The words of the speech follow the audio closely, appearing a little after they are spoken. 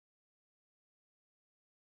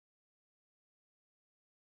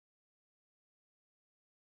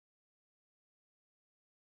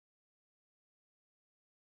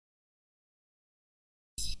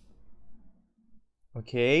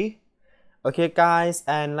Okay. Okay, guys,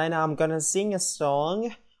 and right now I'm gonna sing a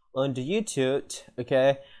song on the YouTube.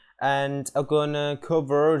 Okay, and I'm gonna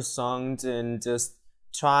cover the songs and just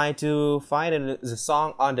try to find the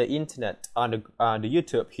song on the internet on the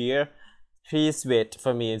YouTube here. Please wait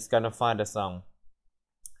for me. It's gonna find the song.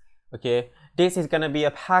 Okay, this is gonna be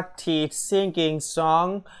a practice singing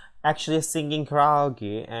song, actually singing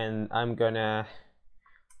karaoke, and I'm gonna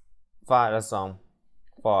find a song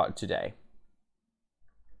for today.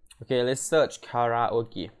 Okay, let's search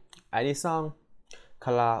karaoke. Any song?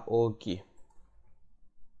 Karaoke.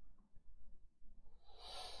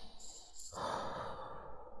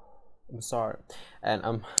 I'm sorry,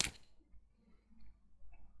 and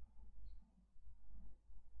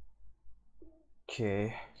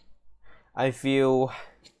okay. I feel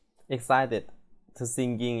excited to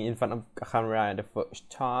singing in front of camera the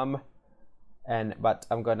first time, but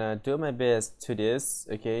I'm gonna do my best to this.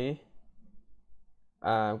 Okay,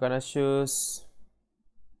 I'm gonna choose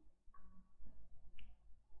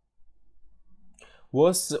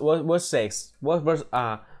verse on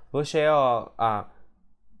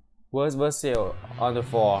the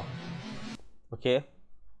floor. Okay,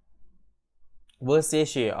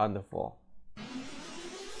 Versace on the floor.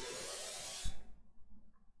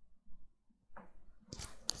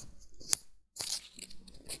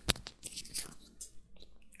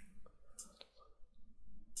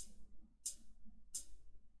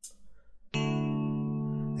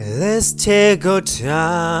 Let's take our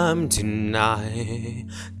time tonight,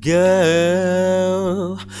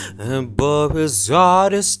 girl. Boys, all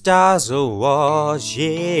the stars are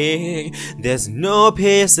watching. There's no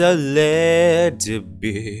place I'd let to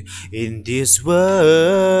be in this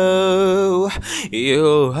world.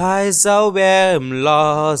 Your eyes are where I'm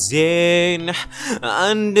lost in.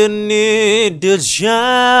 Underneath the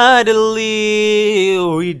chandelier,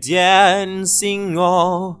 we dancing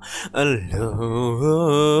all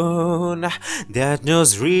alone. There's no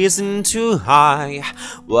reason to hide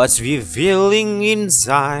what we're feeling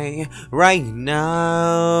inside right now.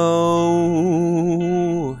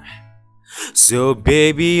 So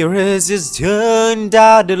baby, let's just turn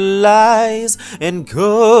down the lights and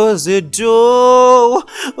close the door.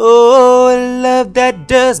 Oh, I love that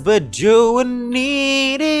dust, but you won't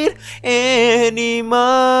need it anymore.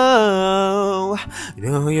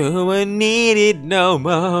 No, you won't need it no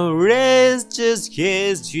more. Let's just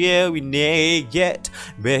kiss you naked,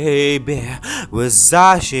 baby.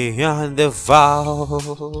 Versace on the fall.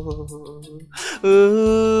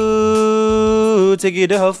 Ooh, take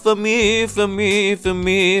it off for me, for me, for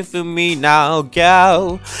me, for me now,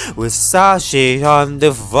 girl. Versace on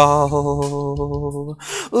the wall.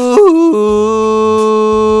 Ooh,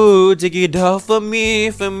 take it off for me,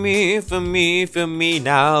 for me, for me, for me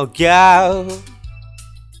now, girl.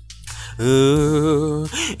 Ooh,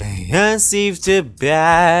 as if to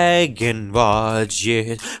beg and watch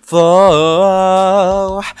it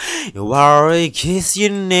fall while I kiss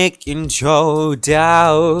your neck and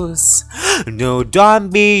shoulders. No,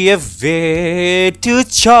 don't be afraid to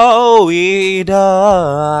show it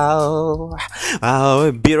all.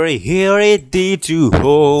 I'll be right here ready to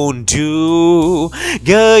hold you.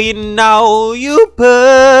 Girl, you know you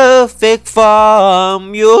perfect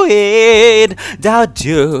from your head down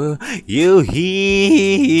to your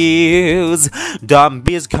heels. Don't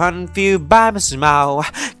be confused by my smile,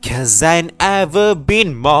 'cause I ain't ever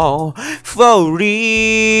been more for real,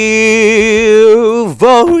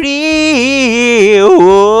 for real.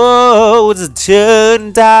 Oh, just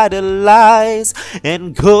turn down the lights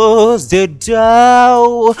and close the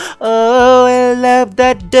door. Oh, I love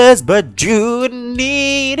that dust, but you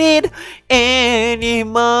need it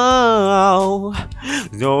anymore.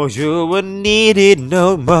 No, you won't need it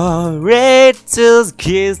no more. Let's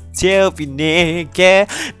kiss till we naked,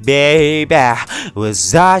 baby.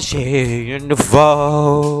 Versace in the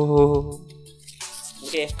fall.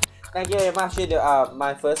 Okay, thank you very much.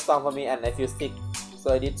 My first song for me, and I feel sick,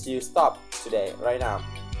 so I need to stop today, right now.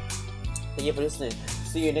 Thank you for listening.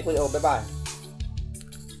 See you next video. Bye bye.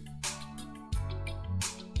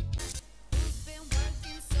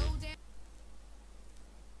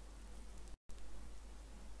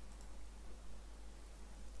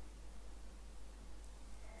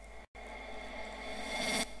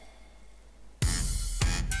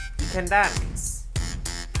 You can dance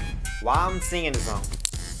while I'm singing the song.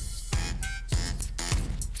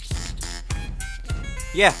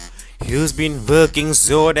 Yeah, You've been working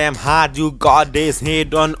so damn hard, you got this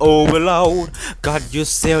head on overload. Got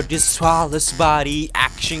yourself this flawless body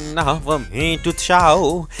action now from head to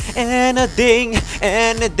toe. Anything,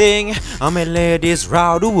 anything, I'm a ladies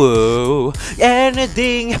round the world.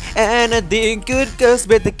 Anything, anything, good girls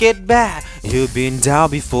better get back. You've been down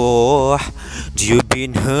before, you've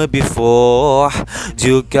been hurt before,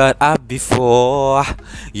 you got up before.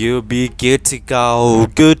 You'll be good to go,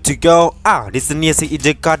 good to go. This is easy, you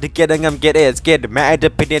just got to get it, get it, get mad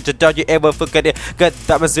opinion. Don't you ever forget it? Got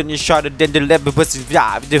diamonds in your shoulder, then the level was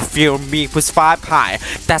to feel me was 5 high.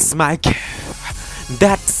 That's my girl,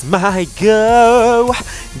 that's my girl,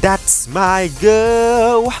 that's my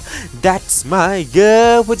girl, that's my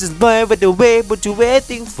girl. Which is boy with the way, what you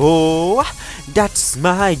waiting for? That's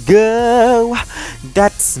my girl,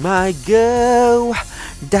 that's my girl,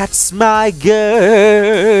 that's my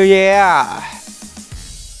girl, yeah.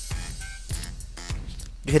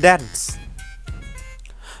 You dance.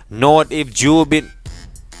 Not if you been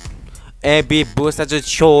every boost that just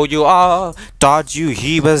show you all. Thought you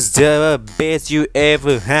he was the best you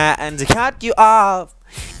ever had and cut you off.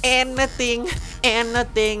 Anything,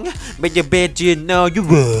 anything, but you bet you know you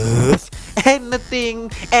worth. Anything,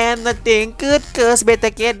 anything, good girls better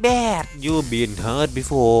get bad. You've been hurt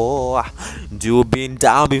before, you've been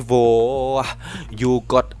down before, you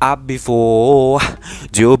got up before.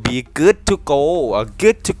 You'll be good to go,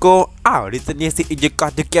 good to go. Listen, easy, you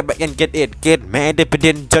got to get back and get it. Get mad if you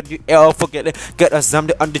didn't, don't you ever forget it. Get us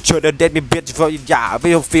something on the shoulder, let me bitch for you. Yeah,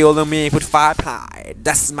 will feel me, put 5 high.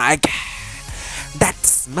 That's my girl.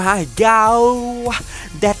 That's my girl,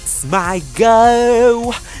 that's my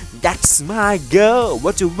girl, that's my girl.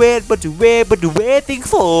 What you wait, what you wait, what you waiting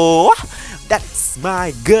for? That's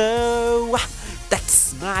my girl,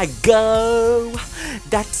 that's my girl,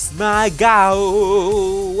 that's my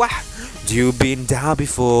girl. You've been down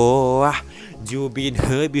before, you've been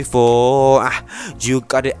hurt before, you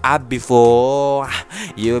got it up before.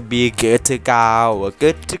 You'll be good to go,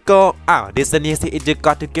 good to go. This is easy, you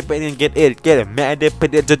got to keep it and get it. Get it, man, they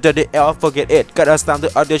put it to the L, forget it. Got us down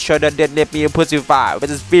to other shoulder, then let me push you 5. But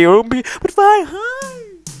it's feel me, but 5 high.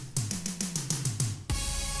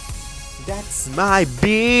 That's my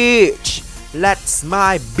bitch, that's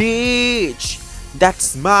my bitch.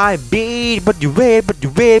 That's my beat, but you wait, but you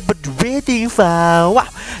wait, but you waiting for.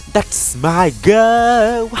 That's my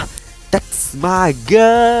girl, that's my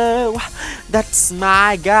girl, that's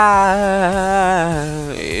my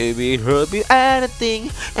girl. If it hurt me,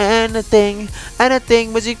 anything, anything,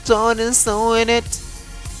 anything, magic tone and so in it.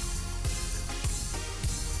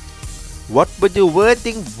 What were you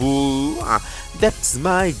waiting for? That's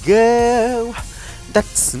my girl.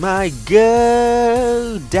 That's my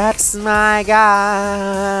girl, that's my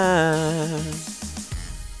girl.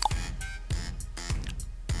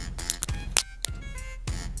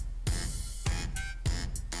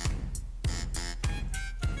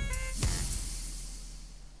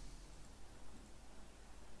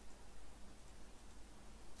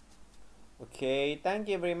 Okay, thank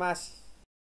you very much.